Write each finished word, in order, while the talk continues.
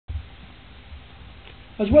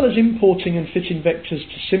As well as importing and fitting vectors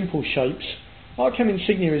to simple shapes, Artcam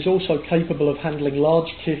Insignia is also capable of handling large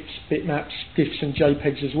TIFFs, bitmaps, GIFs and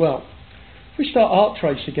JPEGs as well. If we start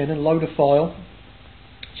ArtTrace again and load a file,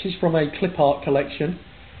 this is from a clip art collection,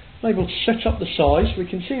 I'm able to set up the size. We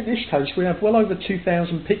can see in this case we have well over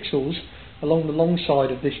 2,000 pixels along the long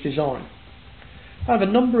side of this design. I have a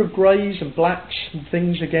number of greys and blacks and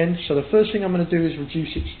things again, so the first thing I'm going to do is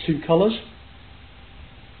reduce it to 2 colours.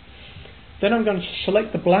 Then I'm going to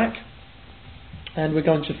select the black and we're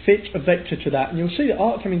going to fit a vector to that, and you'll see that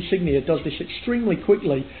Artcam Insignia does this extremely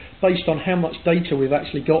quickly based on how much data we've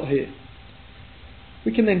actually got here.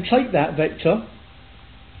 We can then take that vector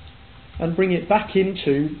and bring it back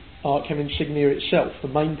into Artcam Insignia itself, the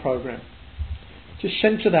main program. Just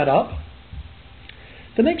centre that up.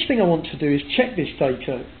 The next thing I want to do is check this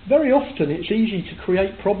data. Very often it's easy to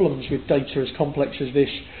create problems with data as complex as this,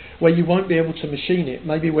 where you won't be able to machine it,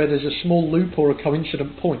 maybe where there's a small loop or a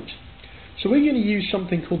coincident point. So we're going to use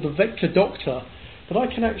something called the vector doctor that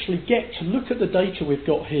I can actually get to look at the data we've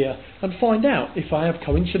got here and find out if I have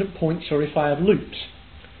coincident points or if I have loops.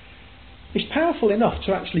 It's powerful enough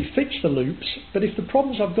to actually fix the loops, but if the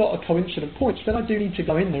problems I've got are coincident points, then I do need to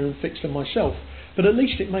go in there and fix them myself. But at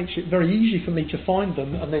least it makes it very easy for me to find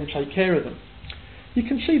them and then take care of them. You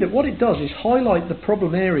can see that what it does is highlight the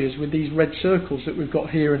problem areas with these red circles that we've got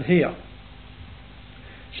here and here.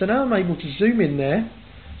 So now I'm able to zoom in there,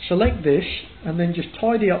 select this, and then just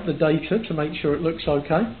tidy up the data to make sure it looks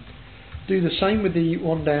okay. Do the same with the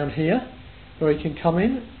one down here, where I can come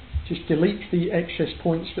in, just delete the excess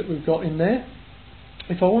points that we've got in there.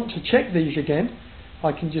 If I want to check these again,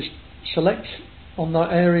 I can just select on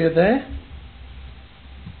that area there,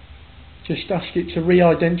 just ask it to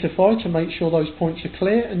re-identify to make sure those points are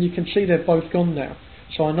clear, and you can see they've both gone now.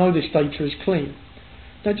 So I know this data is clean.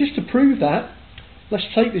 Now just to prove that, let's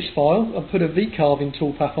take this file and put a V-carving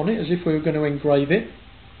toolpath on it as if we were going to engrave it.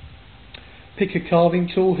 Pick a carving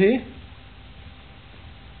tool here,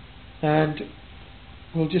 and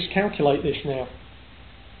we'll just calculate this now.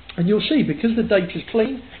 And you'll see, because the data is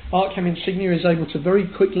clean, Artcam Insignia is able to very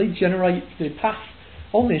quickly generate the path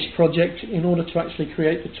on this project in order to actually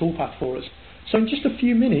create the toolpath for us. So in just a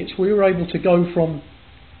few minutes we were able to go from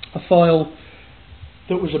a file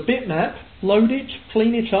that was a bitmap, load it,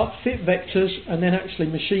 clean it up, fit vectors, and then actually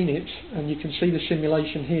machine it, and you can see the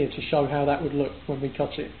simulation here to show how that would look when we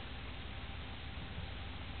cut it.